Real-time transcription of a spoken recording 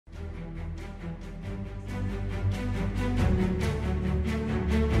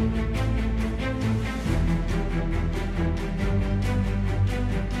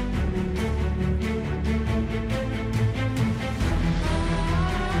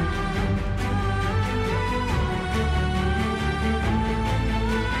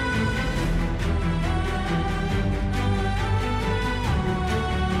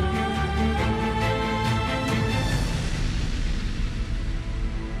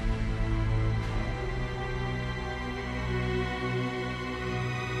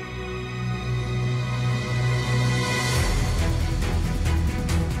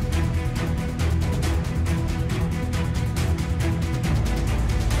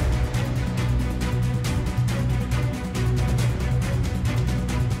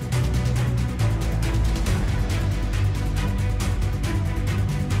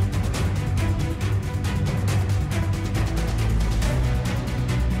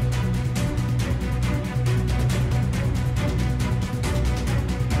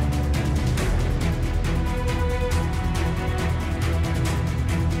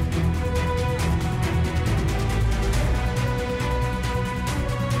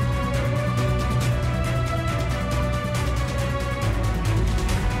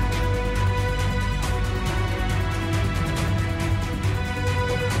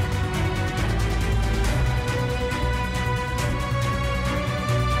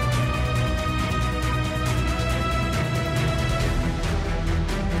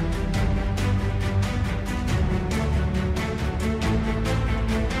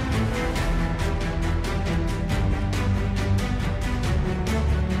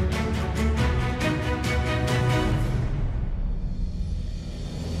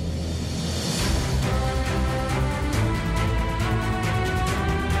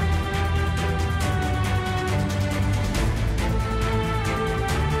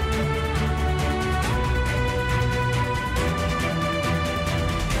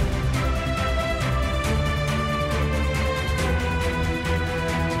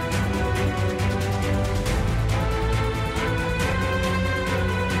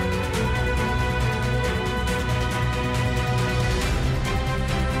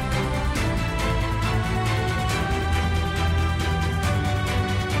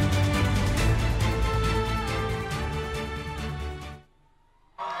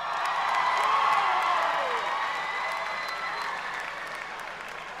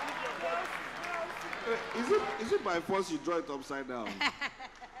if by force you draw it upside down?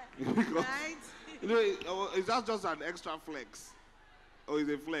 Because, Right? you know, is that just an extra flex? Or is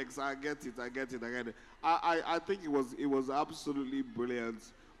it flex? I get it. I think it was absolutely brilliant.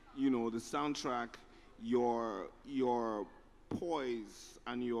 You know, the soundtrack, your poise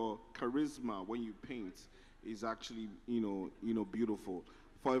and your charisma when you paint is actually, beautiful.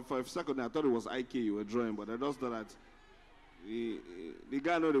 For a second, I thought it was IK you were drawing, but I just thought that the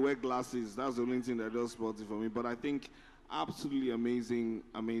guy know they wear glasses. That's the only thing that does spot it for me. But I think absolutely amazing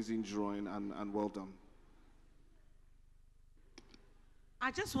drawing and well done. I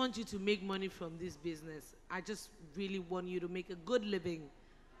just want you to make money from this business. I just really want you to make a good living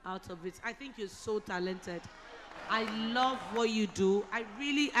out of it. I think you're so talented. I love what you do. I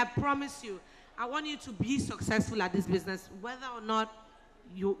promise you, I want you to be successful at this business, whether or not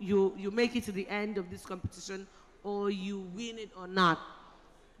you make it to the end of this competition or you win it or not.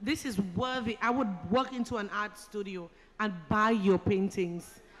 This is worthy. I would walk into an art studio and buy your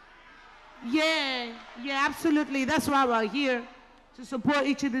paintings. Yeah, absolutely. That's why we're here, to support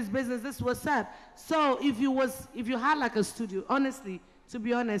each of these businesses. This is what's up. So if you had like a studio, honestly, to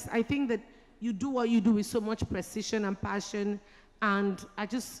be honest, I think that you do what you do with so much precision and passion, and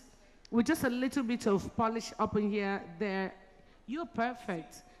with just a little bit of polish up in here, there, you're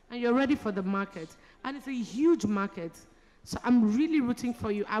perfect, and you're ready for the market, and it's a huge market. So I'm really rooting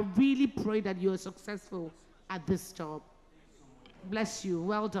for you. I really pray that you're successful at this job. Bless you.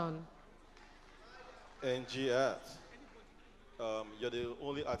 Well done. NG you're the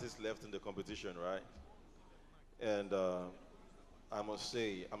only artist left in the competition, right? And I must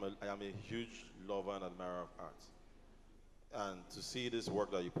say, I am a huge lover and admirer of art. And to see this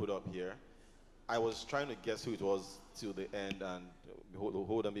work that you put up here, I was trying to guess who it was till the end, and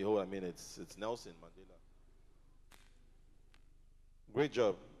behold, I mean, it's Nelson Mandela. Great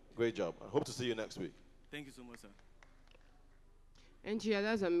job. I hope to see you next week. Thank you so much, sir. And yeah,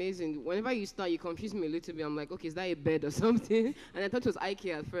 that's amazing. Whenever you start, you confuse me a little bit. I'm like, okay, is that a bed or something? And I thought it was IK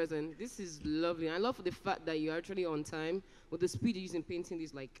at first, and this is lovely. I love the fact that you're actually on time with the speed you're using painting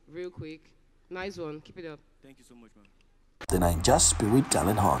this, like, real quick. Nice one. Keep it up. Thank you so much, man. The 9jaSpirit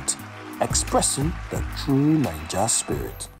Talent Hunt, expressing the true 9ja spirit.